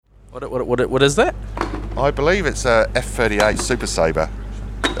What is that? I believe it's a F-38 Super Sabre,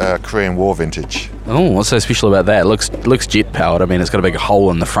 Korean War vintage. Oh, what's so special about that? It looks jet powered. I mean, it's got a big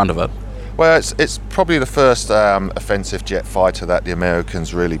hole in the front of it. Well, it's probably the first offensive jet fighter that the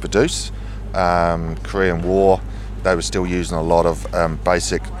Americans really produce. Korean War, they were still using a lot of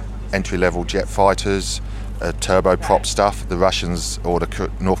basic entry-level jet fighters, turboprop stuff. The Russians or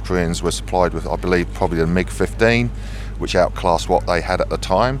the North Koreans were supplied with, I believe, probably the MiG-15, which outclassed what they had at the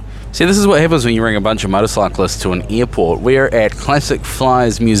time. See, this is what happens when you bring a bunch of motorcyclists to an airport. We're at Classic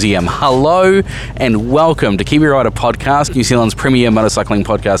Flyers Museum. Hello and welcome to Kiwi Rider Podcast, New Zealand's premier motorcycling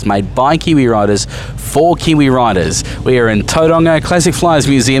podcast made by Kiwi Riders for Kiwi Riders. We are in Tauranga, Classic Flyers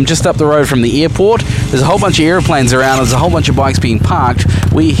Museum, just up the road from the airport. There's a whole bunch of aeroplanes around. There's a whole bunch of bikes being parked.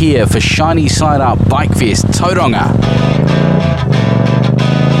 We're here for Shiny Side Up Bike Fest, Tauranga.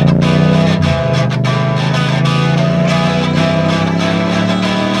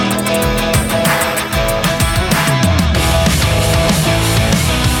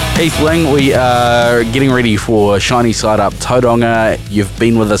 Heath Ling, we are getting ready for Shiny Side Up Tauranga. You've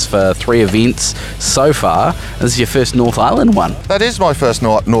been with us for 3 events so far. This is your first North Island one. That is my first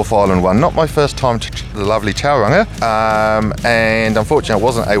North Island one, not my first time to the lovely Tauranga. And unfortunately I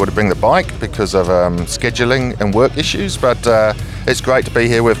wasn't able to bring the bike because of scheduling and work issues, but it's great to be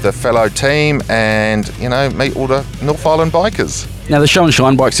here with the fellow team and, you know, meet all the North Island bikers. Now the Show and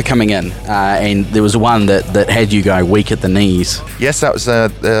Shine bikes are coming in, and there was one that had you go weak at the knees. Yes, that was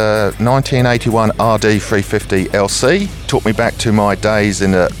the 1981 RD 350 LC. Took me back to my days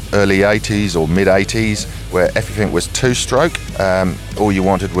in the early 80s or mid 80s where everything was two-stroke. All you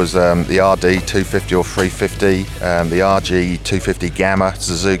wanted was the RD 250 or 350, the RG 250 Gamma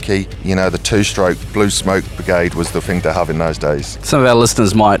Suzuki. You know, the two-stroke Blue Smoke Brigade was the thing to have in those days. Some of our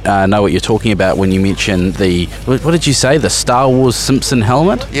listeners might know what you're talking about when you mention the, what did you say, the Star Wars Simpson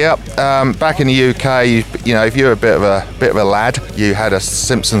helmet? Yeah, back in the UK, you know, if you were a bit of a lad, you had a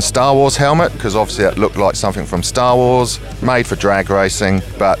Simpson Star Wars helmet because obviously it looked like something from Star Wars, made for drag racing.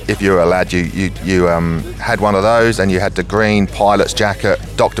 But if you were a lad, you had one of those, and you had the green pilot's jacket,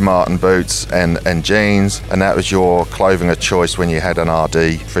 Dr. Martin boots, and jeans, and that was your clothing of choice when you had an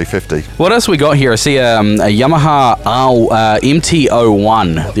RD 350. What else we got here? I see a Yamaha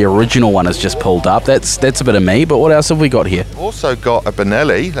MT-01. The original one has just pulled up. That's a bit of me, but what else have we got here? Also got a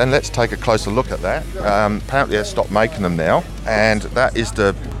Benelli, and let's take a closer look at that. Apparently they stopped making them now, and that is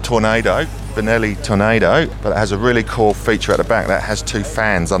the Tornado, Benelli Tornado, but it has a really cool feature at the back that has 2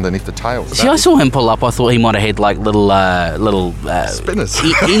 fans underneath the tail. See, I saw him pull up. I thought he might have had like little spinners,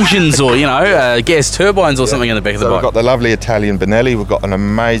 engines, or gas turbines or something in the back of the bike. We've got the lovely Italian Benelli. We've got an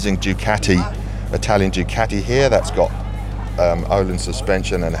amazing Italian Ducati here that's got Olin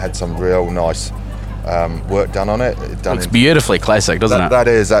suspension and had some real nice work done on it. Looks beautifully classic, doesn't it?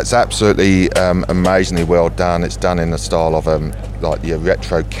 That's absolutely amazingly well done. It's done in the style of like the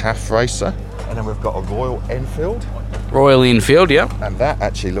retro calf racer. And then we've got a Royal Enfield. Royal Enfield, yeah. And that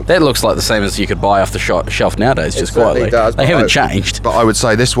actually looks like the same as you could buy off the shelf nowadays, just quietly. Does, they haven't changed. But I would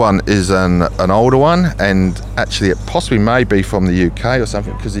say this one is an older one, and actually it possibly may be from the UK or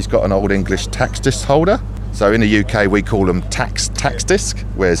something because he's got an old English tax disc holder. So in the UK we call them tax disc,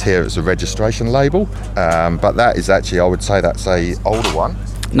 whereas here it's a registration label. But that is actually, I would say that's a older one.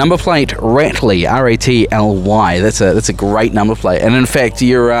 Number plate Ratley, R-A-T-L-Y. That's a great number plate. And in fact,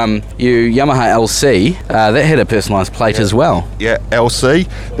 your Yamaha LC that had a personalised plate as well. Yeah, LC.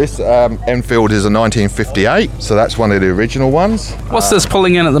 This Enfield is a 1958, so that's one of the original ones. What's this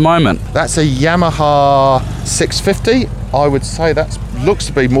pulling in at the moment? That's a Yamaha 650. I would say that looks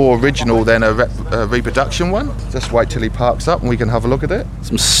to be more original than a reproduction one. Just wait till he parks up and we can have a look at it.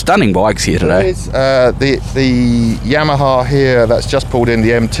 Some stunning bikes here today. The Yamaha here that's just pulled in,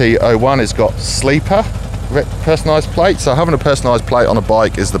 the MT-01, has got sleeper personalised plate. So having a personalised plate on a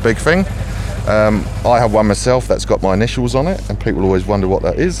bike is the big thing. I have one myself that's got my initials on it, and people always wonder what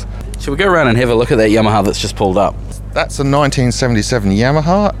that is. Shall we go around and have a look at that Yamaha that's just pulled up? That's a 1977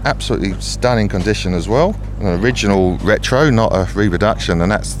 Yamaha, absolutely stunning condition as well. An original retro, not a reproduction,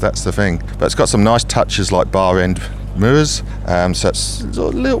 and that's the thing. But it's got some nice touches like bar end mirrors, so it's a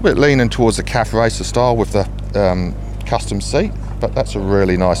little bit leaning towards the calf racer style with the custom seat, but that's a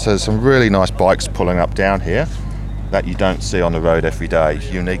really nice, so there's some really nice bikes pulling up down here that you don't see on the road every day.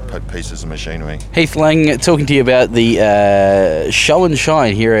 Unique pieces of machinery. Heath Ling, talking to you about the Show and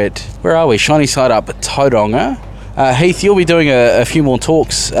Shine here at, where are we? Shiny Side Up at Tauranga. Heath, you'll be doing a few more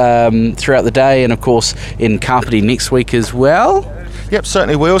talks throughout the day, and of course in Kapiti next week as well. Yep,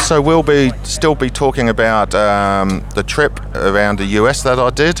 certainly will. So we'll still be talking about the trip around the US that I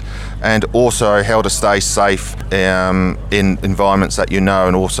did, and also how to stay safe in environments that you know,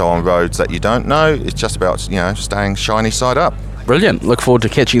 and also on roads that you don't know. It's just about staying shiny side up. Brilliant. Look forward to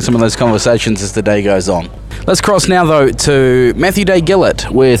catching some of those conversations as the day goes on. Let's cross now, though, to Matthew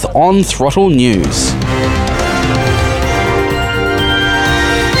Day-Gillett with Onthrottle News.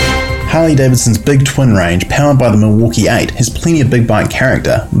 Harley-Davidson's big twin range, powered by the Milwaukee 8, has plenty of big bike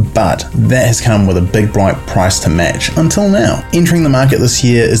character, but that has come with a big bike price to match, until now. Entering the market this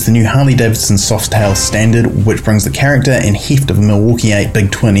year is the new Harley-Davidson Softail Standard, which brings the character and heft of a Milwaukee 8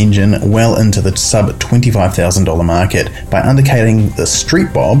 big twin engine well into the sub $25,000 market, by undercutting the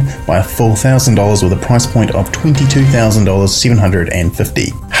Street Bob by a full $1,000 with a price point of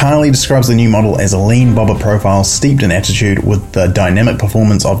 $22,750. Harley describes the new model as a lean bobber profile steeped in attitude, with the dynamic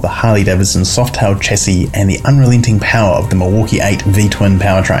performance of the Harley-Davidson Softail chassis and the unrelenting power of the Milwaukee 8 V-twin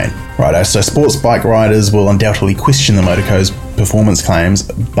powertrain. Righto, so sports bike riders will undoubtedly question the Motorco's performance claims,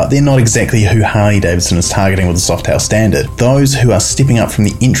 but they're not exactly who Harley-Davidson is targeting with the Softail Standard. Those who are stepping up from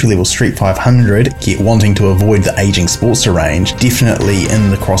the entry-level Street 500, yet wanting to avoid the aging Sportster range, definitely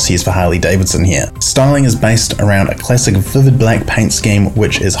in the crosshairs for Harley-Davidson here. Styling is based around a classic vivid black paint scheme,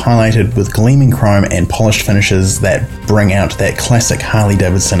 which is highlighted with gleaming chrome and polished finishes that bring out that classic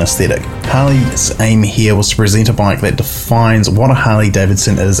Harley-Davidson aesthetic. Harley's aim here was to present a bike that defines what a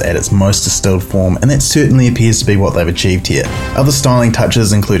Harley-Davidson is at its most distilled form, and that certainly appears to be what they've achieved here. Other styling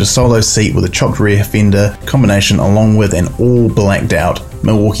touches include a solo seat with a chopped rear fender combination, along with an all blacked out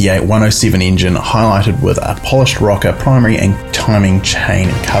Milwaukee 8 107 engine highlighted with a polished rocker primary and timing chain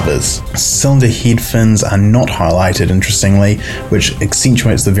covers. Cylinder head fins are not highlighted, interestingly, which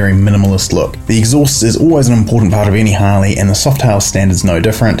accentuates the very minimalist look. The exhaust is always an important part of any Harley, and the Softail Standard's no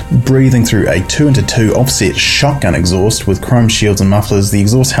different. Breathing through a 2x2 offset shotgun exhaust with chrome shields and mufflers, the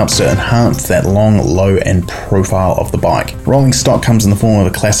exhaust helps to enhance that long, low and profile of the bike. Rolling stock comes in the form of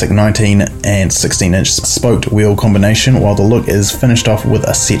a classic 19 and 16-inch spoked wheel combination, while the look is finished off with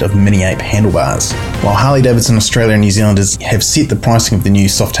a set of mini ape handlebars. While Harley-Davidson Australia and New Zealand have set the pricing of the new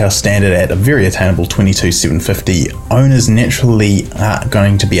Softail Standard at a very attainable $22,750, owners naturally are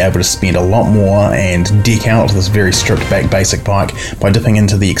going to be able to spend a lot more and deck out this very stripped back basic bike by dipping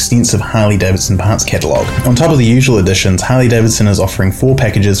into the extensive Harley-Davidson parts catalogue. On top of the usual additions, Harley-Davidson is offering 4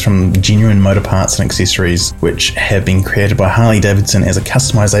 packages from genuine motor parts and accessories, which have been created by Harley-Davidson as a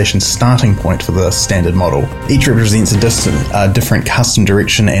customization starting point for the standard model. Each represents a different custom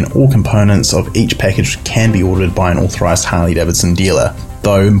direction, and all components of each package can be ordered by an authorised Harley-Davidson dealer.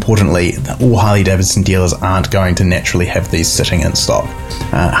 Though importantly, all Harley-Davidson dealers aren't going to naturally have these sitting in stock.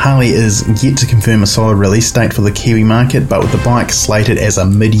 Harley is yet to confirm a solid release date for the Kiwi market, but with the bike slated as a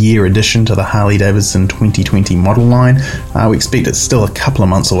mid-year addition to the Harley-Davidson 2020 model line, we expect it's still a couple of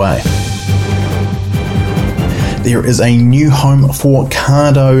months away. There is a new home for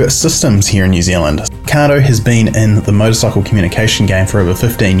Cardo systems here in New Zealand. Cardo has been in the motorcycle communication game for over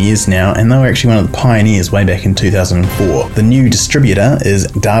 15 years now, and they were actually one of the pioneers way back in 2004. The new distributor is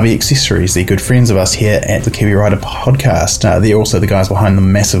Derby Accessories. They're good friends of us here at the Kiwi Rider podcast. They're also the guys behind the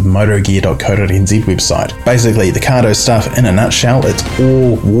massive motogear.co.nz website. Basically, the Cardo stuff in a nutshell, it's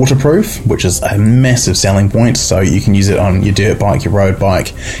all waterproof, which is a massive selling point, so you can use it on your dirt bike, your road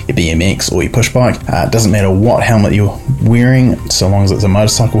bike, your BMX or your push bike. It doesn't matter what helmet you're wearing, so long as it's a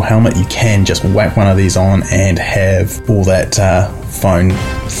motorcycle helmet, you can just whack one of these on and have all that phone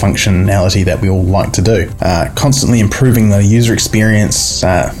functionality that we all like to do. Constantly improving the user experience,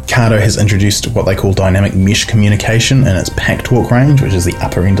 Cardo has introduced what they call dynamic mesh communication in its Pack Talk range, which is the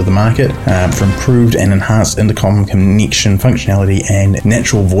upper end of the market, for improved and enhanced intercom connection functionality and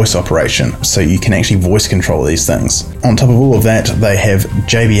natural voice operation, so you can actually voice control these things. On top of all of that, they have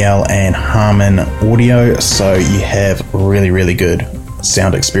JBL and Harman audio, so you have really good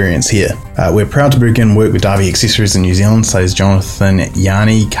sound experience here. We're proud to begin work with Derby Accessories in New Zealand, says Jonathan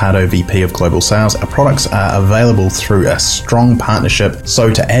Yanni, Cardo VP of Global Sales. Our products are available through a strong partnership,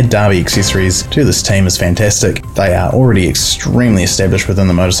 so to add Derby Accessories to this team is fantastic. They are already extremely established within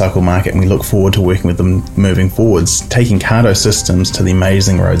the motorcycle market, and we look forward to working with them moving forwards, taking Cardo systems to the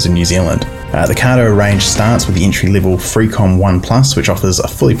amazing roads in New Zealand. The Cardo range starts with the entry-level Freecom 1 Plus, which offers a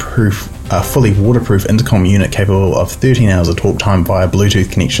fully a fully waterproof intercom unit capable of 13 hours of talk time via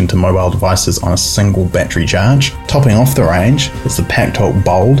Bluetooth connection to mobile devices on a single battery charge. Topping off the range is the Pack Talk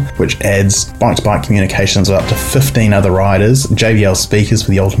Bold, which adds bike-to-bike communications of up to 15 other riders, JBL speakers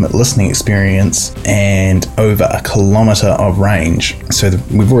for the ultimate listening experience, and over a kilometre of range. So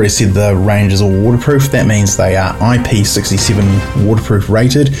we've already said the range is all waterproof. That means they are IP67 waterproof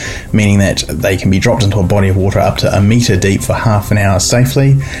rated, meaning that they can be dropped into a body of water up to a metre deep for half an hour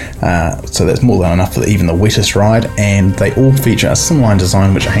safely. So that's more than enough for even the wettest ride, and they all feature a slimline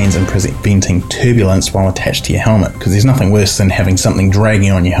design which aims in preventing turbulence while attached to your helmet, because there's nothing worse than having something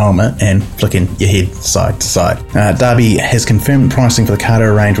dragging on your helmet and flicking your head side to side. Derby has confirmed pricing for the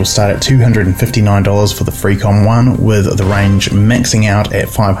Cardo range will start at $259 for the Freecom 1, with the range maxing out at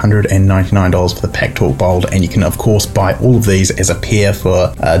 $599 for the Pack Talk Bold, and you can of course buy all of these as a pair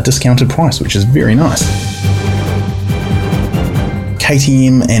for a discounted price, which is very nice.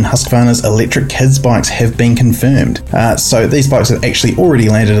 KTM and Husqvarna's electric kids bikes have been confirmed. So these bikes have actually already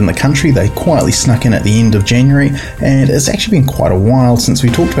landed in the country. They quietly snuck in at the end of January, and it's actually been quite a while since we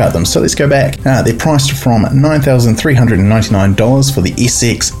talked about them. So let's go back. They're priced from $9,399 for the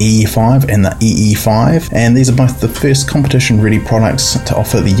SX E5 and the EE5, and these are both the first competition-ready products to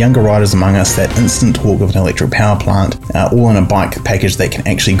offer the younger riders among us that instant torque of an electric power plant, all in a bike package that can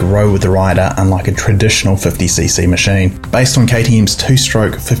actually grow with the rider, unlike a traditional 50cc machine. Based on KTM's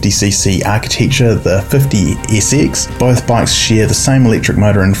two-stroke 50cc architecture, the 50SX, both bikes share the same electric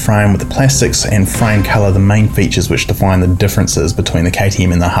motor and frame, with the plastics and frame colour the main features which define the differences between the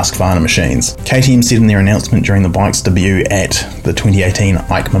KTM and the Husqvarna machines. KTM said in their announcement during the bike's debut at the 2018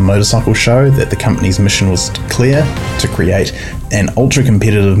 EICMA motorcycle show that the company's mission was clear: to create an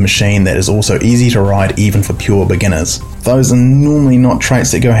ultra-competitive machine that is also easy to ride even for pure beginners. Those are normally not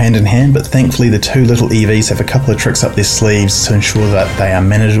traits that go hand in hand, but thankfully the two little EVs have a couple of tricks up their sleeves to ensure that they are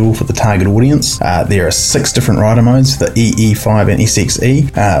manageable for the target audience. There are 6 different rider modes, the EE5 and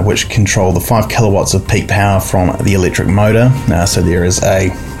SXE, which control the 5 kilowatts of peak power from the electric motor. So there is a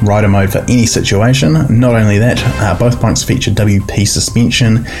rider mode for any situation. Not only that, both bikes feature WP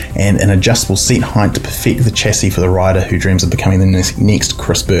suspension and an adjustable seat height to perfect the chassis for the rider who dreams of becoming the next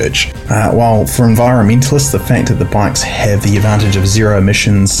Chris Birch. While for environmentalists, the fact that the bikes have the advantage of zero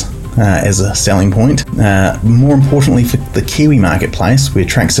emissions as a selling point. More importantly for the Kiwi marketplace, where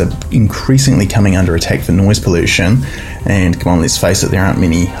tracks are increasingly coming under attack for noise pollution, and come on, let's face it, there aren't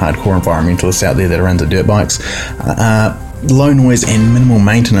many hardcore environmentalists out there that are into dirt bikes. Low noise and minimal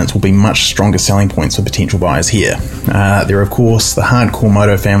maintenance will be much stronger selling points for potential buyers here. There are of course the hardcore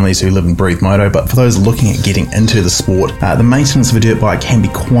moto families who live and breathe moto, but for those looking at getting into the sport, the maintenance of a dirt bike can be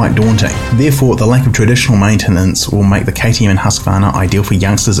quite daunting. Therefore, the lack of traditional maintenance will make the KTM and Husqvarna ideal for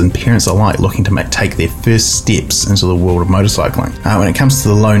youngsters and parents alike looking to take their first steps into the world of motorcycling. When it comes to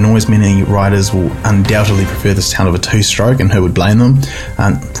the low noise, many riders will undoubtedly prefer the sound of a two-stroke, and who would blame them?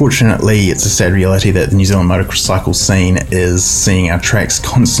 Unfortunately, it's a sad reality that the New Zealand motorcycle scene is seeing our tracks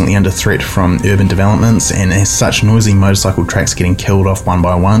constantly under threat from urban developments, and as such, noisy motorcycle tracks getting killed off one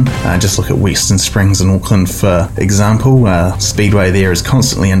by one. Just look at Western Springs in Auckland for example. Speedway there is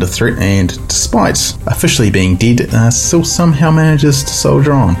constantly under threat, and despite officially being dead, still somehow manages to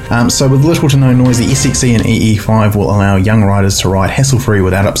soldier on. So with little to no noise, the SXE and EE5 will allow young riders to ride hassle-free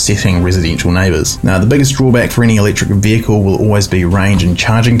without upsetting residential neighbours. Now, the biggest drawback for any electric vehicle will always be range and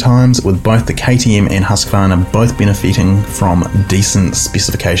charging times, with both the KTM and Husqvarna both benefiting from decent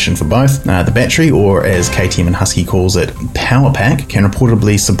specification for both. The battery, or as KTM and Husky calls it, Power Pack, can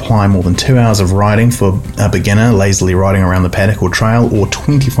reportedly supply more than 2 hours of riding for a beginner lazily riding around the paddock or trail, or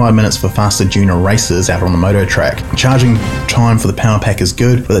 25 minutes for faster junior racers out on the moto track. Charging time for the Power Pack is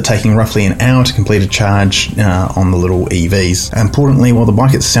good, with it taking roughly an hour to complete a charge on the little EVs. Importantly, while the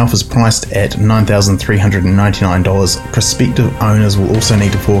bike itself is priced at $9,399, prospective owners will also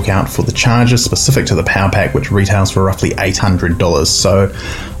need to fork out for the charger specific to the Power Pack, which retails for roughly $800. So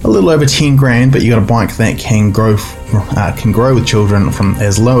a little over 10 grand, but you got a bike that can grow with children from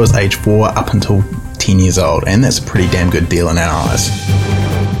as low as age 4 up until 10 years old, and that's a pretty damn good deal in our eyes.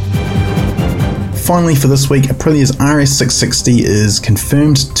 Finally for this week, Aprilia's RS660 is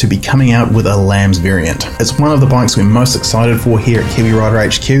confirmed to be coming out with a Lambs variant. It's one of the bikes we're most excited for here at Kiwi Rider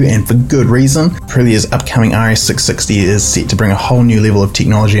HQ, and for good reason. Aprilia's upcoming RS660 is set to bring a whole new level of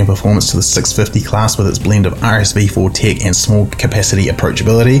technology and performance to the 650 class with its blend of RSV4 tech and small capacity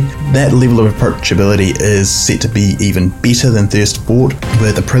approachability. That level of approachability is set to be even better than Thirst Sport,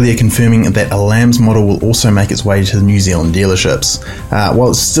 with Aprilia confirming that a Lambs model will also make its way to the New Zealand dealerships.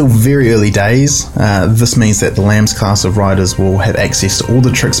 While it's still very early days, This means that the Lambs class of riders will have access to all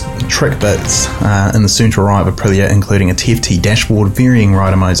the trick bits in the soon-to-arrive Aprilia, including a TFT dashboard, varying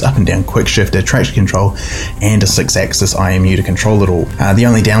rider modes, up and down quick shifter, traction control, and a 6-axis IMU to control it all. The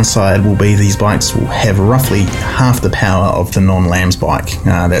only downside will be these bikes will have roughly half the power of the non-Lambs bike.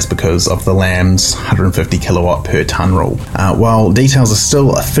 That's because of the Lambs 150 kilowatt per tonne rule. While details are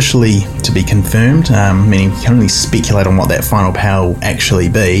still officially to be confirmed, meaning you can only speculate on what that final power will actually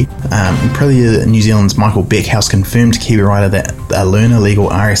be, Aprilia New Zealand's Michael Beckhouse confirmed to Kiwi Rider that a Learner Legal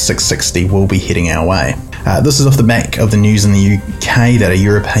RS660 will be heading our way. This is off the back of the news in the UK that a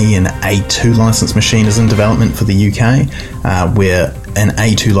European A2 licence machine is in development for the UK, where an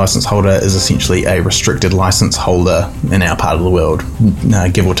A2 licence holder is essentially a restricted licence holder in our part of the world,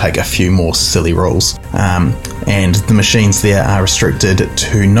 give or take a few more silly rules. And the machines there are restricted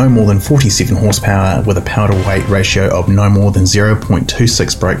to no more than 47 horsepower with a power to weight ratio of no more than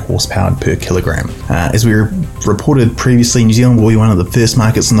 0.26 brake horsepower per kilogram. As we reported previously, New Zealand will be one of the first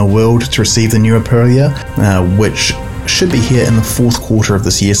markets in the world to receive the new Aprilia, which should be here in the fourth quarter of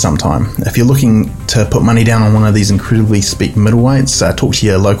this year sometime. If you're looking to put money down on one of these incredibly speed middleweights, talk to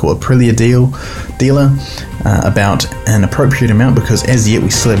your local Aprilia dealer about an appropriate amount, because as yet we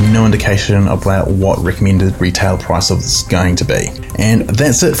still have no indication about what recommended retail price of this is going to be. And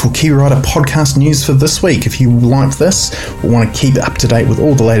that's it for Kiwi Rider podcast news for this week. If you liked this or want to keep up to date with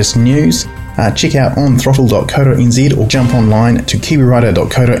all the latest news, check out onthrottle.co.nz or jump online to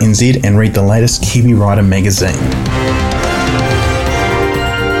kiwirider.co.nz and read the latest Kiwi Rider magazine.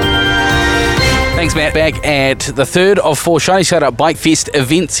 Thanks, Matt. Back at the third of 4 Shiny Shout Out Bike Fest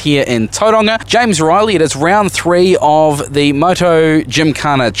events here in Tauranga. James Riley, it is round 3 of the Moto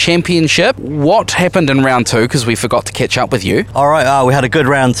Gymkhana Championship. What happened in round 2? Because we forgot to catch up with you. All right, we had a good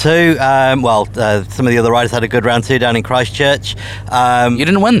round 2. Some of the other riders had a good round 2 down in Christchurch. You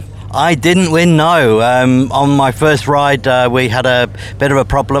didn't win. I didn't win, no. On my first ride, we had a bit of a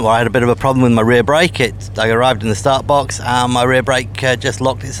problem. I had a bit of a problem with my rear brake. I arrived in the start box and my rear brake just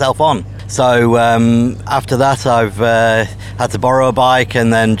locked itself on. So after that, I've had to borrow a bike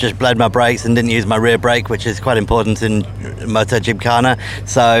and then just bled my brakes and didn't use my rear brake, which is quite important in Moto Gymkhana.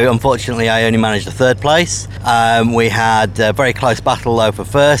 So unfortunately, I only managed a 3rd place. We had a very close battle over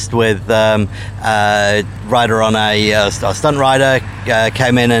first with a rider on a stunt rider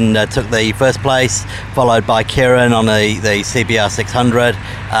came in and took the 1st place, followed by Kieran on the CBR 600.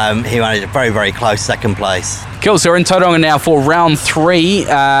 He managed a very, very close 2nd place. Cool, so we're in Tauranga now for round 3.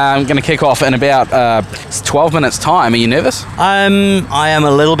 I'm going to kick off in about 12 minutes' time. Are you nervous? I am a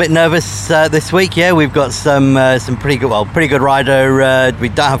little bit nervous this week. Yeah, we've got some pretty good rider. We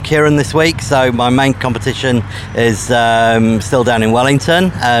don't have Kieran this week, so my main competition is still down in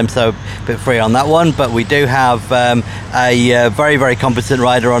Wellington, so a bit free on that one. But we do have a very, very competent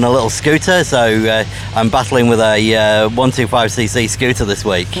rider on a little scooter, so I'm battling with a 125cc scooter this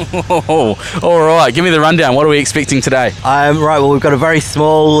week. All right, give me the rundown. What are we expecting today? Right, well, we've got a very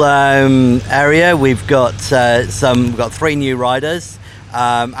small area. We've got 3 new riders,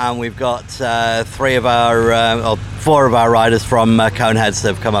 and we've got 4 of our riders from Coneheads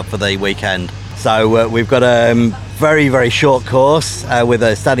that have come up for the weekend. So we've got a very, very short course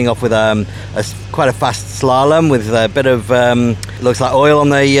starting off with quite a fast slalom with a bit of looks like oil on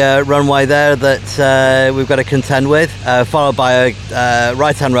the runway there that we've got to contend with, followed by a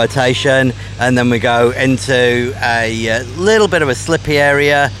right-hand rotation, and then we go into a little bit of a slippy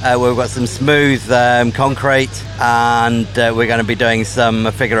area where we've got some smooth concrete, and we're going to be doing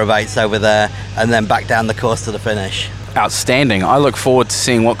some figure of 8s over there, and then back down the course to the finish. Outstanding. I look forward to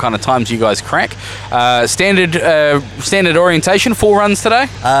seeing what kind of times you guys crack. Standard orientation, 4 runs today?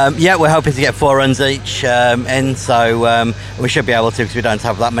 Yeah, we're hoping to get 4 runs each in, so we should be able to, because we don't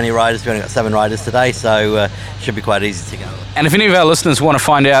have that many riders. We only got 7 riders today, so it should be quite easy to go. And if any of our listeners want to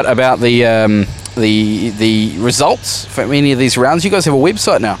find out about the results for any of these rounds, you guys have a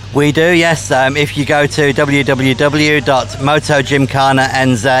website now. We do, yes. If you go to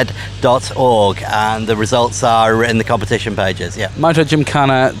www.motogymkhananz.org, and the results are in the competition pages. Yeah.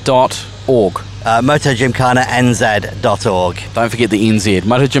 motogymkhana.org. motogymkhananz.org. Don't forget the NZ.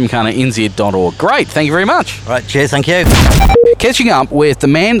 motogymkhananz.org. Great, thank you very much. All right, cheers, thank you. Catching up with the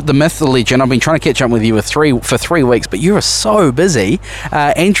man, the myth, the legend. I've been trying to catch up with you for 3 weeks, but you are so busy.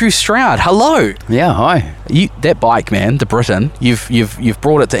 Andrew Stroud, hello. Yeah, hi. That bike, man, the Britain. You've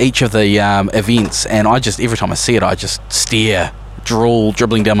brought it to each of the events, and every time I see it, I just stare drool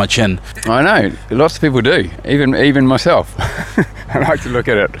dribbling down my chin. I know, lots of people do, even myself. I like to look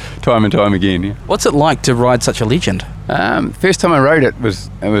at it time and time again. Yeah. What's it like to ride such a legend? First time I rode it was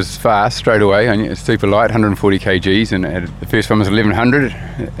fast straight away. I knew it's super light, 140 kgs, and the first one was 1100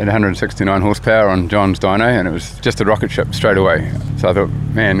 at 169 horsepower on John's dyno, and it was just a rocket ship straight away. So I thought,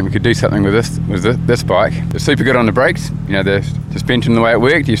 man, we could do something with this bike. It's super good on the brakes. You know, the suspension, the way it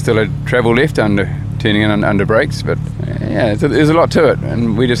worked, you still had travel left turning in under brakes, but yeah, there's a lot to it,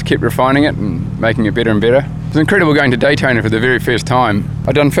 and we just kept refining it and making it better and better. It was incredible going to Daytona for the very first time.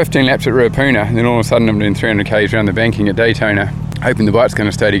 I'd done 15 laps at Ruapuna, and then all of a sudden I'm doing 300 k's around the banking at Daytona, hoping the bike's going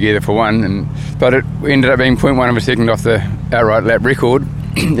to stay together for one, but it ended up being 0.1 of a second off the outright lap record,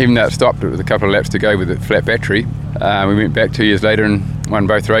 even though it stopped with a couple of laps to go with the flat battery. We went back 2 years later and won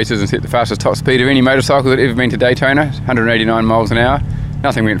both races and set the fastest top speed of any motorcycle that had ever been to Daytona, 189 miles an hour.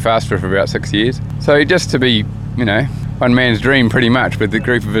 Nothing went faster for about 6 years. So just to be, one man's dream pretty much, with a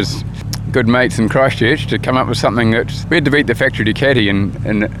group of his good mates in Christchurch, to come up with something that we had to beat the factory Ducati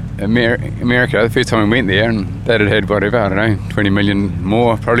in America the first time we went there, and that had whatever, I don't know, 20 million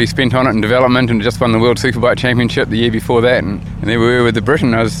more probably spent on it in development, and just won the World Superbike Championship the year before that, and there we were with the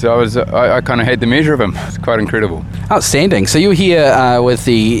Britain. I kind of had the measure of him. It's quite incredible. Outstanding. So you're here with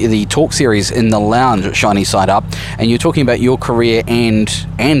the talk series in the lounge at Shiny Side Up, and you're talking about your career and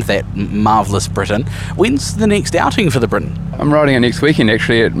that marvellous Britain. When's the next outing for the Britain? I'm riding it next weekend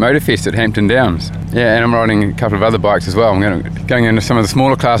actually at Motorfest at Hampton Downs. Yeah, and I'm riding a couple of other bikes as well. I'm going into some of the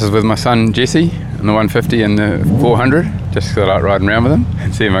smaller classes with my son Jesse, and the 150 and the 400, just because I like riding around with him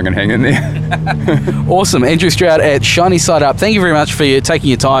and see if I can hang in there. Awesome. Andrew Stroud at Shiny Side Up. Thank you very much for taking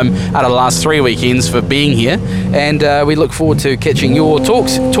your time out of the last 3 weekends for being here, and we look forward to catching your talk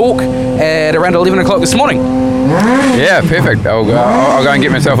at around 11 o'clock this morning. Yeah, perfect. I'll go and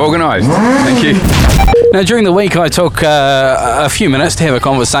get myself organised. Thank you. Now, during the week, I took a few minutes to have a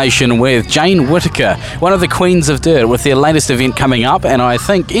conversation with Jane Whitiker, one of the Queens of Dirt, with their latest event coming up, and I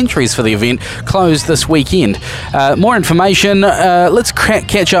think entries for the event close this weekend. More information, let's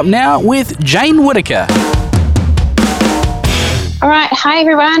catch up now with Jane Whitiker. All right. Hi,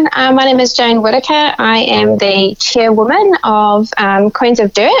 everyone. My name is Jane Whitiker. I am the chairwoman of Queens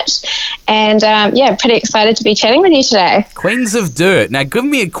of Dirt, and pretty excited to be chatting with you today. Queens of Dirt. Now, give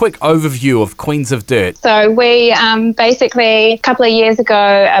me a quick overview of Queens of Dirt. So we basically, a couple of years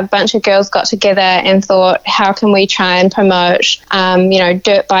ago, a bunch of girls got together and thought, how can we try and promote,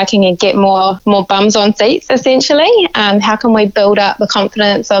 dirt biking and get more bums on seats, essentially? How can we build up the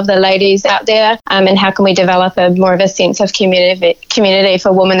confidence of the ladies out there, and how can we develop more of a sense of community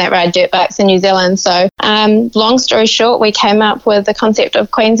for women that ride dirt bikes in New Zealand? So long story short, we came up with the concept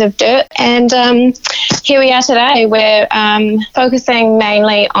of Queens of Dirt, and here we are today. We're focusing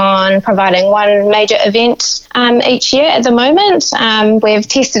mainly on providing one major event each year at the moment. We've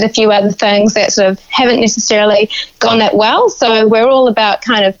tested a few other things that sort of haven't necessarily gone that well, so we're all about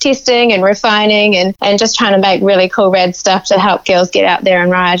kind of testing and refining and just trying to make really cool rad stuff to help girls get out there and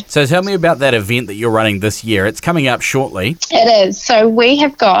ride. So tell me about that event that you're running this year. It's coming up shortly. It is. So we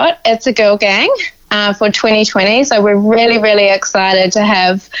have got It's a Girl Gang for 2020. So we're really, really excited to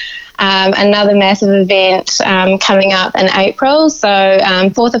have another massive event coming up in April. So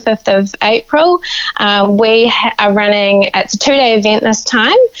 4th or 5th of April, we are running, it's a 2-day event this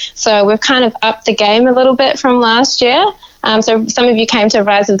time. So we've kind of upped the game a little bit from last year. So some of you came to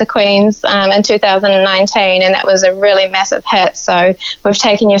Rise of the Queens in 2019, and that was a really massive hit. So we've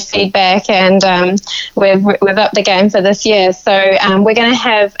taken your feedback, and we've upped the game for this year. So we're going to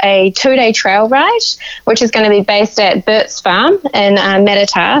have a 2-day trail ride, which is going to be based at Burt's Farm in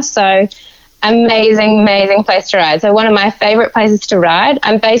Matatā. So amazing place to ride. So one of my favourite places to ride.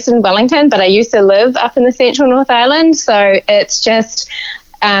 I'm based in Wellington, but I used to live up in the central North Island. So it's just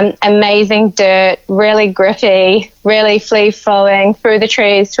amazing dirt, really grippy, really free-flowing through the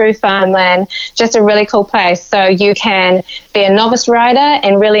trees, through farmland, just a really cool place. So you can be a novice rider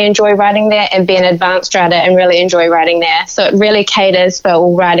and really enjoy riding there, and be an advanced rider and really enjoy riding there. So it really caters for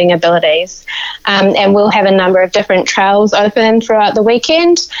all riding abilities. And we'll have a number of different trails open throughout the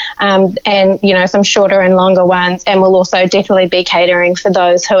weekend, and some shorter and longer ones. And we'll also definitely be catering for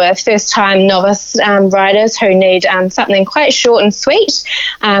those who are first-time novice riders who need something quite short and sweet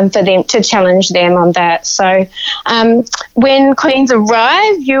for them, to challenge them on that. So when Queens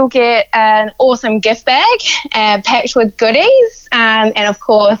arrive, you'll get an awesome gift bag packed with goodies, and of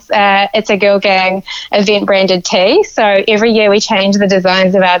course it's a Girl Gang event branded tee. So every year we change the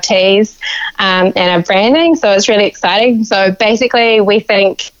designs of our tees and our branding, so it's really exciting. So basically we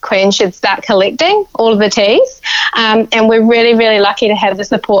think queens should start collecting all of the teas. And we're really, really lucky to have the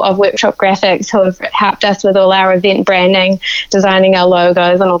support of Workshop Graphics, who have helped us with all our event branding, designing our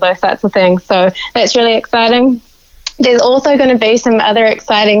logos and all those sorts of things. So that's really exciting. There's also going to be some other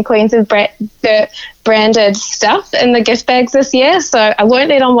exciting Queens of Dirt branded stuff in the gift bags this year, so I won't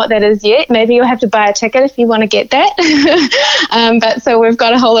let on what that is yet. Maybe you'll have to buy a ticket if you want to get that. But so we've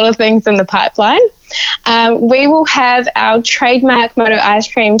got a whole lot of things in the pipeline. We will have our trademark Moto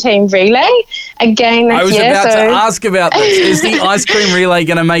Ice Cream Team relay again this year. I was about to ask about this. Is the ice cream relay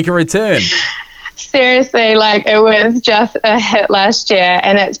going to make a return? Seriously, like, it was just a hit last year,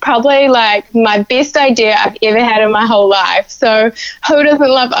 and it's probably like my best idea I've ever had in my whole life. So who doesn't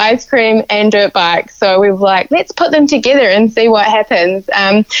love ice cream and dirt bikes? So we were like, let's put them together and see what happens.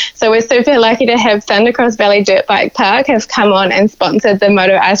 So we're super lucky to have Thundercross Valley Dirt Bike Park have come on and sponsored the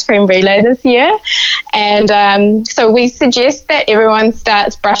Moto Ice Cream Relay this year. And so we suggest that everyone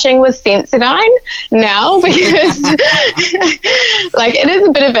starts brushing with Sensodyne now, because like, it is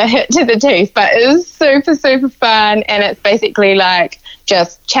a bit of a hit to the teeth, but it is super, super fun. And it's basically like,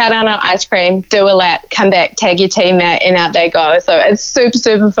 just chow down on ice cream, do a lap, come back, tag your teammate, and out they go. So it's super,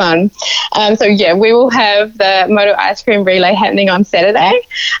 super fun. So yeah, we will have the Moto Ice Cream Relay happening on Saturday.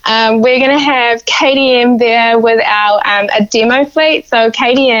 We're going to have KTM there with our a demo fleet. So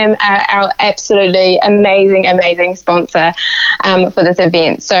KTM are our absolutely amazing, amazing sponsor for this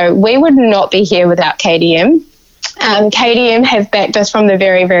event. So we would not be here without KTM. KTM have backed us from the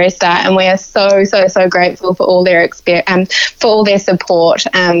very, very start, and we are so, so, so grateful for all their for all their support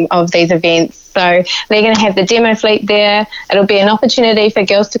of these events. So they're going to have the demo fleet there. It'll be an opportunity for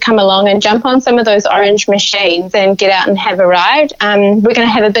girls to come along and jump on some of those orange machines and get out and have a ride. We're going to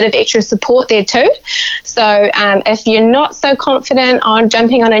have a bit of extra support there too. So if you're not so confident on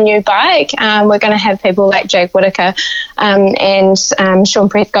jumping on a new bike, we're going to have people like Jake Whitiker and Sean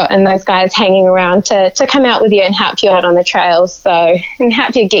Prescott and those guys hanging around to come out with you and help you out on the trails, so, and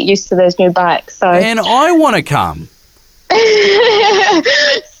help you get used to those new bikes. So, and I want to come.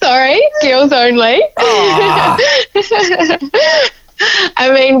 Sorry, girls only.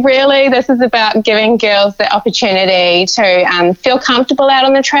 I mean, really, this is about giving girls the opportunity to feel comfortable out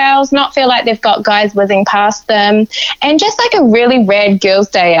on the trails, not feel like they've got guys whizzing past them, and just like a really rad girls'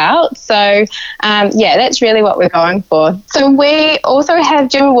 day out. So, yeah, that's really what we're going for. So we also have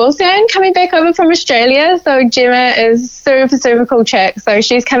Gemma Wilson coming back over from Australia. So Gemma is super, super cool chick. So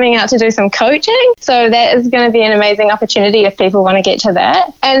she's coming out to do some coaching. So that is going to be an amazing opportunity if people want to get to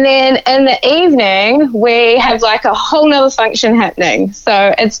that. And then in the evening, we have like a whole nother function happening.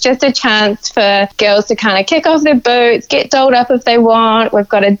 So it's just a chance for girls to kind of kick off their boots, get dolled up if they want. We've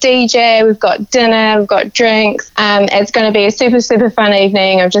got a DJ, we've got dinner, we've got drinks. It's going to be a super, super fun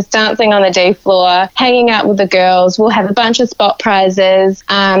evening of just dancing on the D floor, hanging out with the girls. We'll have a bunch of spot prizes.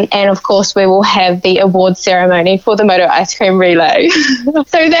 And of course, we will have the award ceremony for the Moto Ice Cream Relay.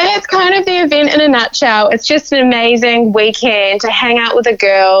 So that's kind of the event in a nutshell. It's just an amazing weekend to hang out with the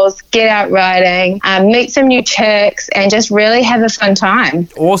girls, get out riding, meet some new chicks, and just really have a fun time.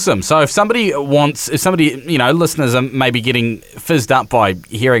 Awesome. So if somebody, you know, listeners are maybe getting fizzed up by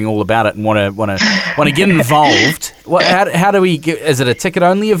hearing all about it and want to get involved, how do we get? Is it a ticket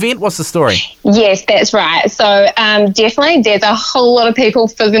only event? What's the story? Yes, that's right. So definitely, there's a whole lot of people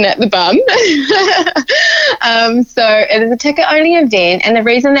fizzing at the bum. So it is a ticket only event, and the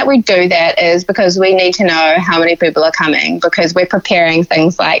reason that we do that is because we need to know how many people are coming, because we're preparing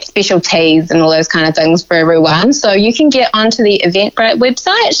things like special teas and all those kind of things for everyone. So you can get onto the Eventbrite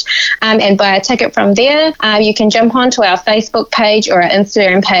website and buy a ticket from there. You can jump onto our Facebook page or our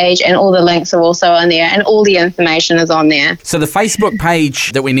Instagram page, and all the links are also on there, and all the information is on there. So the Facebook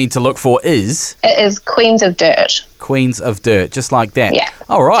page that we need to look for is? It is Queens of Dirt. Queens of Dirt, just like that. Yeah.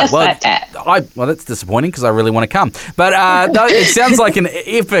 All right. Just like that. Well, that's disappointing because I really want to come. But no, it sounds like an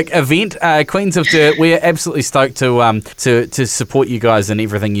epic event. Queens of Dirt. We're absolutely stoked to support you guys in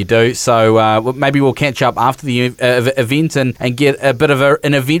everything you do. So maybe we'll catch up after the event and get a bit of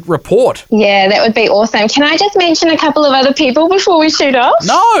an event report. Yeah, that would be awesome. Can I just mention a couple of other people before we shoot off?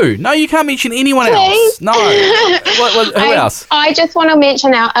 No, you can't mention anyone else. No. Who else? I just want to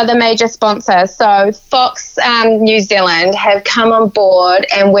mention our other major sponsors. So Fox New Zealand have come on board,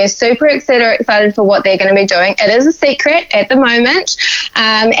 and we're super excited super excited for what they're going to be doing. It is a secret at the moment,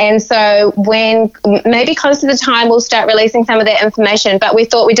 and so when maybe close to the time we'll start releasing some of that information, but we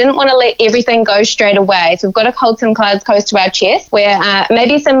thought we didn't want to let everything go straight away, so we've got to hold some cards close to our chest, where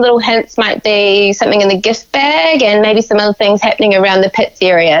maybe some little hints might be something in the gift bag and maybe some other things happening around the pits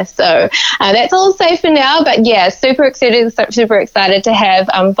area. So that's all safe for now, but yeah, super excited to have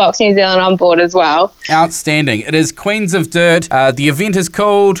Fox New Zealand on board as well. Outstanding. It is Queens of Dirt. The event is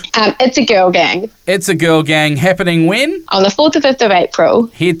called It's a Girl Gang. It's a Girl Gang, happening when? On the 4th to 5th of April.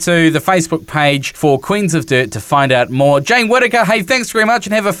 Head to the Facebook page for Queens of Dirt to find out more. Jane Whitiker, hey, thanks very much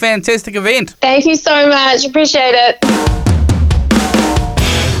and have a fantastic event. Thank you so much. Appreciate it.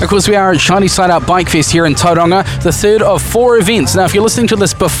 Of course, we are at Shiny Side Up Bike Fest here in Tauranga, the third of 4 events. Now, if you're listening to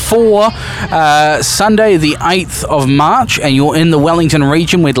this before Sunday, the 8th of March, and you're in the Wellington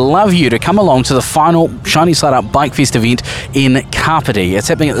region, we'd love you to come along to the final Shiny Side Up Bike Fest event in Kapiti. It's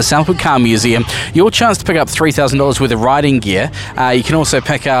happening at the Southwood Car Museum. Your chance to pick up $3,000 worth of riding gear. You can also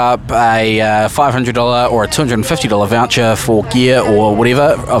pick up a $500 or a $250 voucher for gear or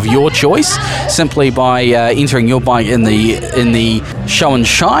whatever of your choice, simply by entering your bike in the show and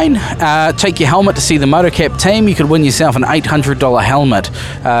shine. Take your helmet to see the Motocap team. You could win yourself an $800 helmet.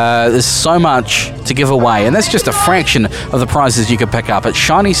 There's so much to give away, and that's just a fraction of the prizes you could pick up at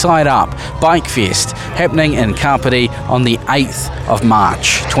Shiny Side Up Bike Fest, happening in Kapiti on the 8th of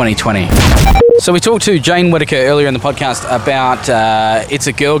March 2020. So we talked to Jane Whitiker earlier in the podcast about It's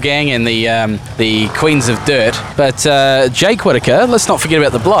a Girl Gang and the Queens of Dirt. But Jake Whitiker, let's not forget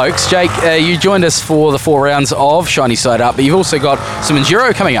about the blokes. Jake, you joined us for the 4 rounds of Shiny Side Up, but you've also got some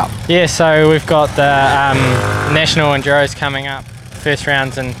enduro coming up. Yeah, so we've got the National Enduros coming up. First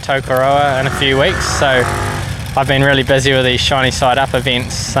round's in Tokoroa in a few weeks. So I've been really busy with these Shiny Side Up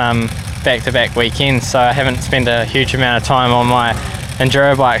events back-to-back weekends, so I haven't spent a huge amount of time on my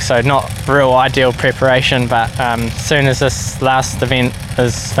enduro bike, so not real ideal preparation, but as soon as this last event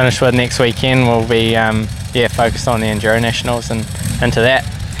is finished with next weekend, we'll be focused on the Enduro Nationals and into that.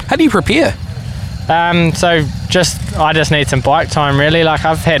 How do you prepare? So I just need some bike time, really. Like,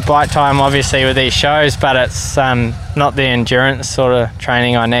 I've had bike time obviously with these shows, but it's not the endurance sort of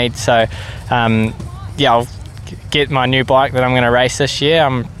training I need. So I'll get my new bike that I'm going to race this year.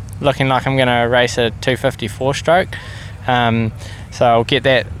 I'm looking like I'm going to race a 250 4-stroke. So I'll get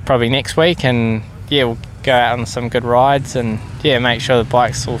that probably next week, and we'll go out on some good rides and make sure the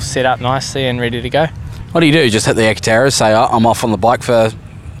bike's all set up nicely and ready to go. What do you do? Just hit the Akataras, say, I'm off on the bike for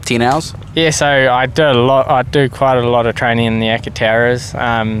 10 hours? Yeah, so I do quite a lot of training in the Akataras.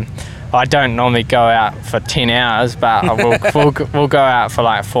 I don't normally go out for 10 hours, but we'll go out for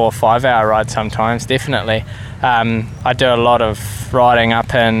like 4 or 5 hour rides sometimes, definitely. I do a lot of riding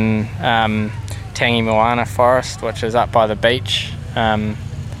up in Tangi Moana Forest, which is up by the beach.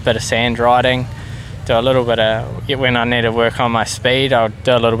 Bit of sand riding. Do a little bit of, when I need to work on my speed, I'll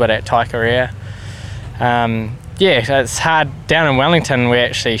do a little bit at Taikaria. It's hard. Down in Wellington, we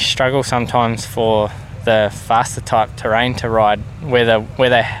actually struggle sometimes for the faster type terrain to ride, where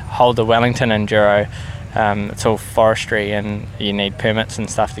they hold the Wellington Enduro. It's all forestry and you need permits and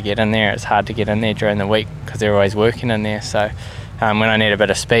stuff to get in there. It's hard to get in there during the week because they're always working in there. So when I need a bit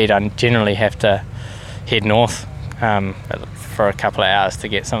of speed, I generally have to head north for a couple of hours to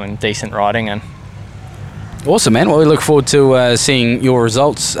get something decent riding in. Awesome, man. Well, we look forward to seeing your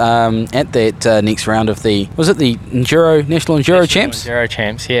results at that next round of the National Enduro Champs? Enduro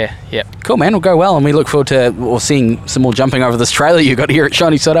Champs, yeah. Yep. Cool, man. We'll go well, and we look forward to seeing some more jumping over this trailer you got here at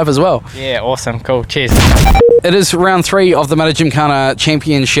Shiny Side Up as well. Yeah, awesome. Cool. Cheers. It is round 3 of the Mata Gymkhana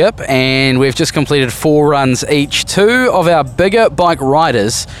Championship, and we've just completed 4 runs each. 2 of our bigger bike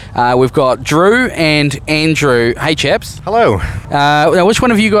riders. We've got Drew and Andrew. Hey, chaps. Hello. Now, which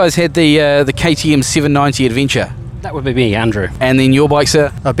one of you guys had the KTM 790 Adventure? That would be me, Andrew. And then your bike,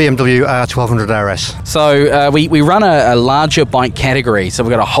 sir? A BMW 1200 RS. So we run a larger bike category. So we've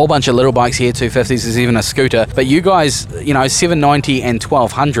got a whole bunch of little bikes here, 250s, there's even a scooter. But you guys, 790 and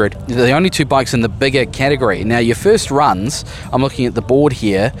 1200, they're the only 2 bikes in the bigger category. Now, your first runs, I'm looking at the board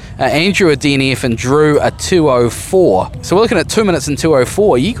here, Andrew a DNF and Drew a 204. So we're looking at 2 minutes and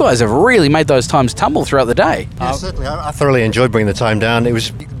 204. You guys have really made those times tumble throughout the day. Yeah, certainly. I thoroughly enjoyed bringing the time down. It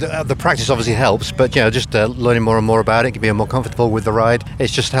was the practice obviously helps, but just learning more and more about it, can be more comfortable with the ride.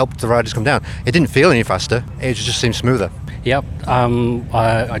 It's just helped the riders come down. It didn't feel any faster. It just seemed smoother. Yep.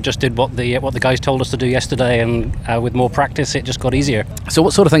 I just did what the guys told us to do yesterday, and with more practice, it just got easier. So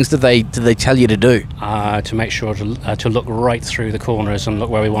what sort of things did they tell you to do? To make sure to look right through the corners and look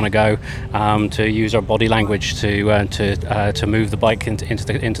where we want to go. To use our body language to move the bike into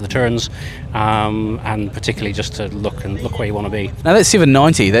the turns, and particularly just to look where you want to be. Now that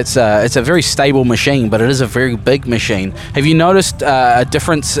 790, it's a very stable machine, but it is a very big machine. Have you noticed a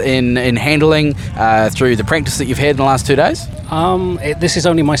difference in handling through the practice that you've had in the last 2 days? This is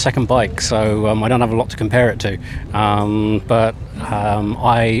only my second bike, so I don't have a lot to compare it to. But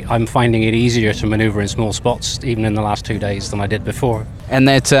I'm finding it easier to manoeuvre in small spots, even in the last 2 days, than I did before. And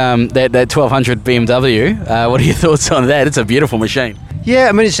that 1200 BMW, what are your thoughts on that? It's a beautiful machine. Yeah,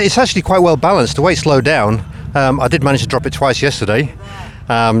 I mean, it's actually quite well balanced. The weight slowed down. I did manage to drop it twice yesterday.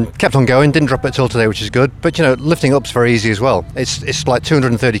 Kept on going, didn't drop it till today, which is good. But lifting up's very easy as well. It's like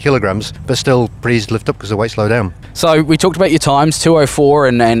 230 kilograms, but still pretty easy to lift up because the weight slowed down. So we talked about your times,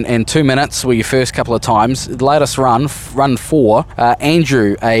 2:04 and 2 minutes were your first couple of times. The latest run 4.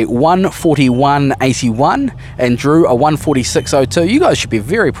 Andrew a 1:41.81 and Drew a 1:46.02. You guys should be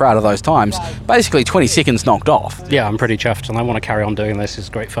very proud of those times. Basically 20 seconds knocked off. Yeah, I'm pretty chuffed, and I want to carry on doing this. It's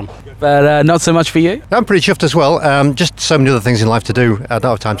great fun. But not so much for you? I'm pretty chuffed as well. Just so many other things in life to do. I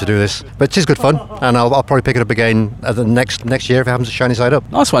don't have time to do this, but it is good fun, and I'll probably pick it up again the next year if it happens to shiny side up.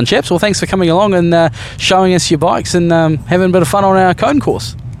 Nice one, chaps. Well, thanks for coming along and showing us your bikes and having a bit of fun on our cone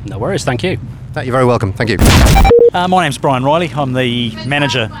course. No worries, thank you. You're very welcome, thank you. My name's Brian Riley. I'm the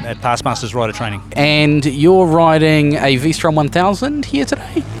manager at Pastmasters Rider Training. And you're riding a V-Strom 1000 here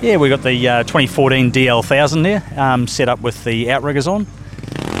today? Yeah, we've got the 2014 DL1000 there, set up with the outriggers on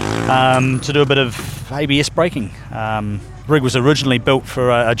to do a bit of ABS braking. Rig was originally built for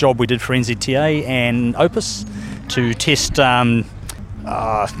a job we did for NZTA and Opus to test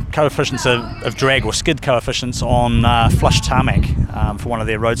coefficients of drag or skid coefficients on flush tarmac for one of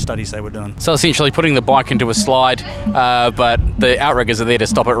their road studies they were doing. So essentially putting the bike into a slide, but the outriggers are there to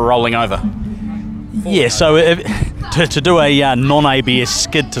stop it rolling over. Yeah, so to do a non-ABS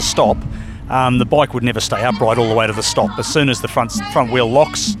skid to stop, the bike would never stay upright all the way to the stop. As soon as the front wheel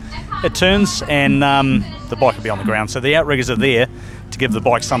locks, it turns and the bike will be on the ground. So the outriggers are there to give the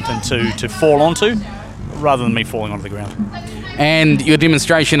bike something to fall onto rather than me falling onto the ground. And your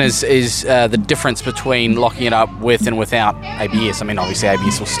demonstration is the difference between locking it up with and without ABS. I mean, obviously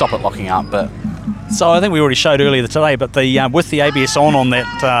ABS will stop it locking up, but... So I think we already showed earlier today, but with the ABS on that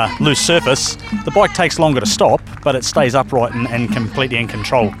loose surface, the bike takes longer to stop, but it stays upright and completely in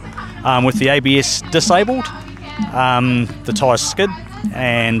control. With the ABS disabled, the tyres skid,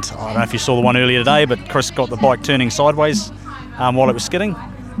 and I don't know if you saw the one earlier today, but Chris got the bike turning sideways while it was skidding.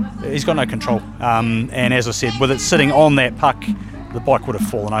 He's got no control, and as I said, with it sitting on that puck, the bike would have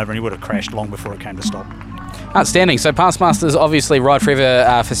fallen over and he would have crashed long before it came to stop. Outstanding. So Pastmasters, obviously Ride Forever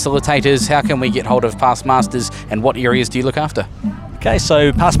facilitators. How can we get hold of Pastmasters and what areas do you look after? Okay,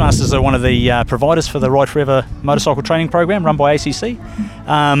 so Pastmasters are one of the providers for the Ride Forever motorcycle training program run by ACC.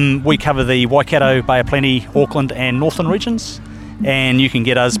 We cover the Waikato, Bay of Plenty, Auckland and Northern regions, and you can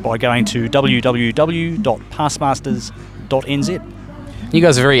get us by going to www.pastmasters.nz. You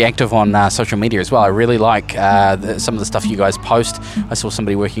guys are very active on social media as well. I really like some of the stuff you guys post. I saw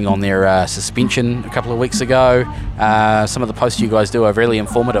somebody working on their suspension a couple of weeks ago. Some of the posts you guys do are really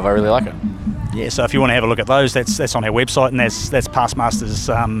informative. I really like it. Yeah, so if you want to have a look at those, that's on our website, and that's Pastmasters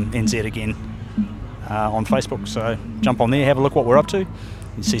NZ again on Facebook. So jump on there, have a look what we're up to.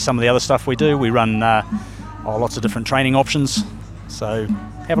 You see some of the other stuff we do. We run lots of different training options. So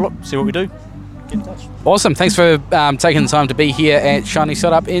have a look, see what we do. Get in touch. Awesome. Thanks for taking the time to be here at Shiny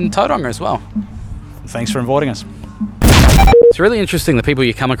Side Up in Tauranga as well. Thanks for inviting us. It's really interesting the people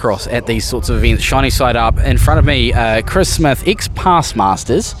you come across at these sorts of events. Shiny Side Up in front of me, Chris Smith,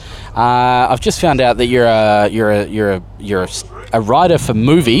 ex-Pastmasters. I've just found out that you're a rider for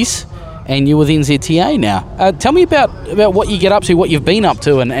movies, and you're with NZTA now. Tell me about what you get up to, what you've been up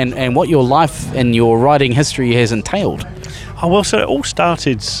to, and what your life and your riding history has entailed. Oh, well, so it all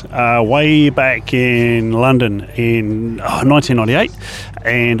started way back in London in 1998,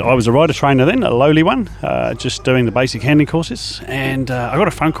 and I was a rider trainer then, a lowly one, just doing the basic handling courses, and I got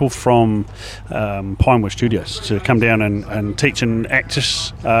a phone call from Pinewood Studios to come down and teach and act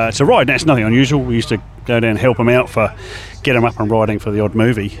to ride. That's nothing unusual. We used to go down and help them out get them up and riding for the odd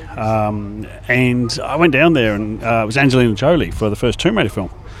movie, and I went down there and it was Angelina Jolie for the first Tomb Raider film.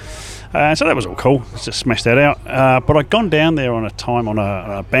 So that was all cool, just smashed that out. But I'd gone down there on a time on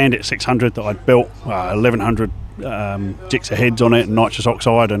a Bandit 600 that I'd built, 1100 Gixxer heads on it and nitrous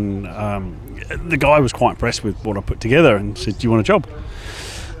oxide, and the guy was quite impressed with what I put together and said, "Do you want a job?"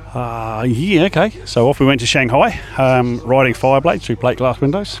 Yeah, okay. So off we went to Shanghai, riding Fireblades through plate glass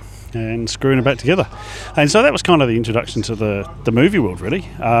windows and screwing them back together. And so that was kind of the introduction to the movie world, really.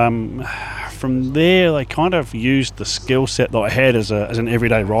 From there, they kind of used the skill set that I had as an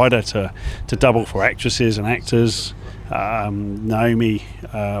everyday rider to double for actresses and actors. Naomi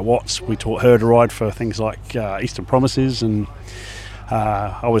Watts, we taught her to ride for things like Eastern Promises, and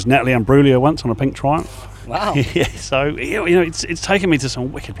I was Natalie Imbruglia once on a Pink Triumph. Wow. Yeah, so it's taken me to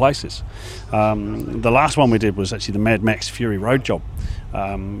some wicked places. The last one we did was actually the Mad Max Fury Road job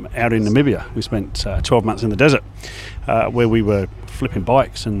out in Namibia. We spent 12 months in the desert where we were flipping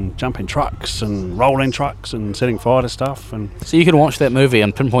bikes and jumping trucks and rolling trucks and setting fire to stuff. And So you can watch that movie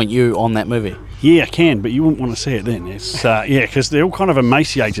and pinpoint you on that movie? yeah, I can, but you wouldn't want to see it then. It's because they're all kind of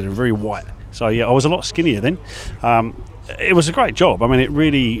emaciated and very white. So yeah, I was a lot skinnier then. It was a great job. I mean, it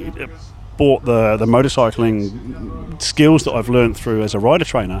really brought the motorcycling skills that I've learned through as a rider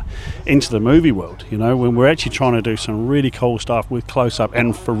trainer into the movie world, when we're actually trying to do some really cool stuff with close-up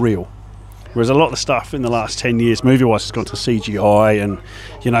and for real. Whereas a lot of the stuff in the last 10 years, movie-wise, has gone to CGI and,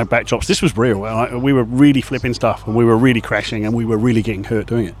 backdrops. This was real. We were really flipping stuff, and we were really crashing, and we were really getting hurt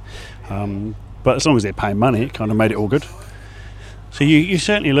doing it. But as long as they're paying money, it kind of made it all good. So you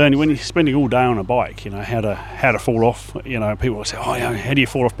certainly learn when you're spending all day on a bike, how to fall off. People will say, "Oh, how do you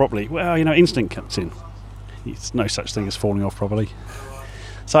fall off properly?" Well, instinct comes in. There's no such thing as falling off properly.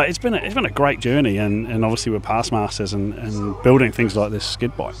 So it's been a great journey, and obviously we're past masters and building things like this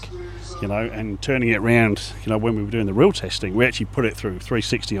skid bike, and turning it around. When we were doing the real testing, we actually put it through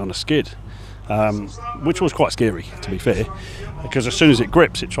 360 on a skid, which was quite scary, to be fair, because as soon as it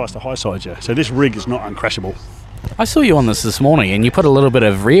grips, it tries to high side you. So this rig is not uncrashable. I saw you on this morning, and you put a little bit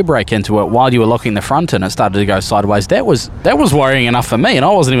of rear brake into it while you were locking the front, and it started to go sideways. That was worrying enough for me, and I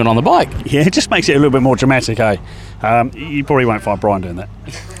wasn't even on the bike. Yeah, it just makes it a little bit more dramatic, eh? You probably won't find Brian doing that.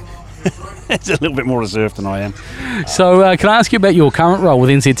 It's a little bit more reserved than I am. So can I ask you about your current role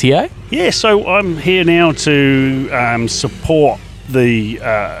with NZTA? Yeah, so I'm here now to support the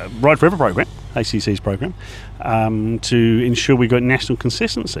Ride Forever program, ACC's program, to ensure we got national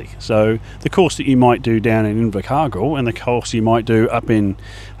consistency. So the course that you might do down in Invercargill and the course you might do up in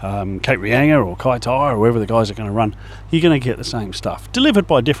Cape Reinga or Kaitaia or wherever the guys are going to run, you're going to get the same stuff, delivered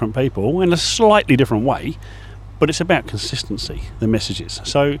by different people in a slightly different way, but it's about consistency, the messages.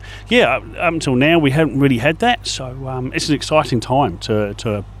 So yeah, up until now we haven't really had that, so it's an exciting time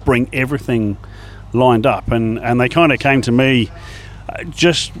to bring everything lined up, and they kind of came to me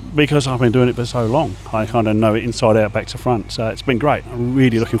just because I've been doing it for so long. I kind of know it inside out, back to front. So it's been great. I'm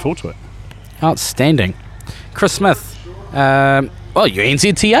really looking forward to it. Outstanding. Chris Smith, you're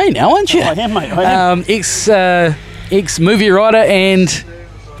NZTA now, aren't you? Oh, I am, mate. I am. Ex-movie rider and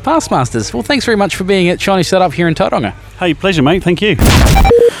past masters. Well, thanks very much for being at Shiny Setup here in Tauranga. Hey, pleasure, mate. Thank you.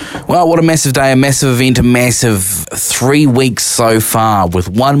 Well, what a massive day, a massive event, a massive 3 weeks so far, with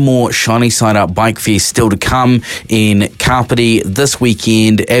one more Shiny Side Up Bike Fest still to come in Kapiti this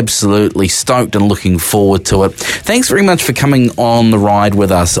weekend. Absolutely stoked and looking forward to it. Thanks very much for coming on the ride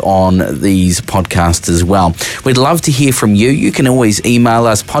with us on these podcasts as well. We'd love to hear from you. You can always email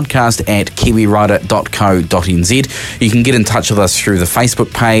us, podcast@kiwirider.co.nz. You can get in touch with us through the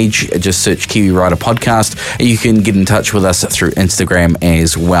Facebook page, just search Kiwi Rider Podcast. You can get in touch with us through Instagram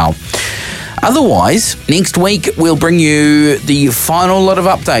as well. Otherwise, next week we'll bring you the final lot of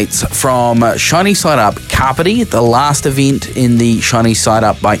updates from Shiny Side Up Kapiti, the last event in the Shiny Side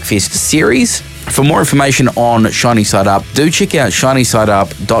Up Bike Fest series. For more information on Shiny Side Up, do check out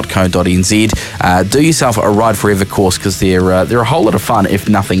shinysideup.co.nz. Do yourself a Ride Forever course, because they're a whole lot of fun, if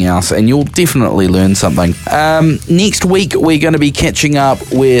nothing else, and you'll definitely learn something. Next week, we're going to be catching up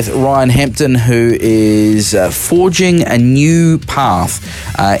with Ryan Hampton, who is forging a new path.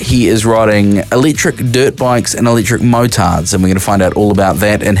 He is riding electric dirt bikes and electric motards, and we're going to find out all about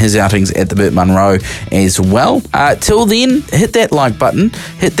that and his outings at the Burt Munro as well. Till then, hit that like button,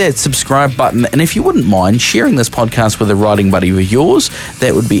 hit that subscribe button, and if you wouldn't mind sharing this podcast with a riding buddy of yours,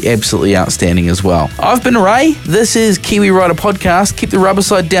 that would be absolutely outstanding as well. I've been Ray. This is Kiwi Rider Podcast. Keep the rubber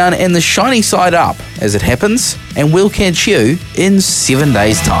side down and the shiny side up as it happens, and we'll catch you in 7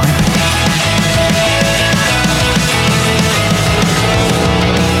 days' time.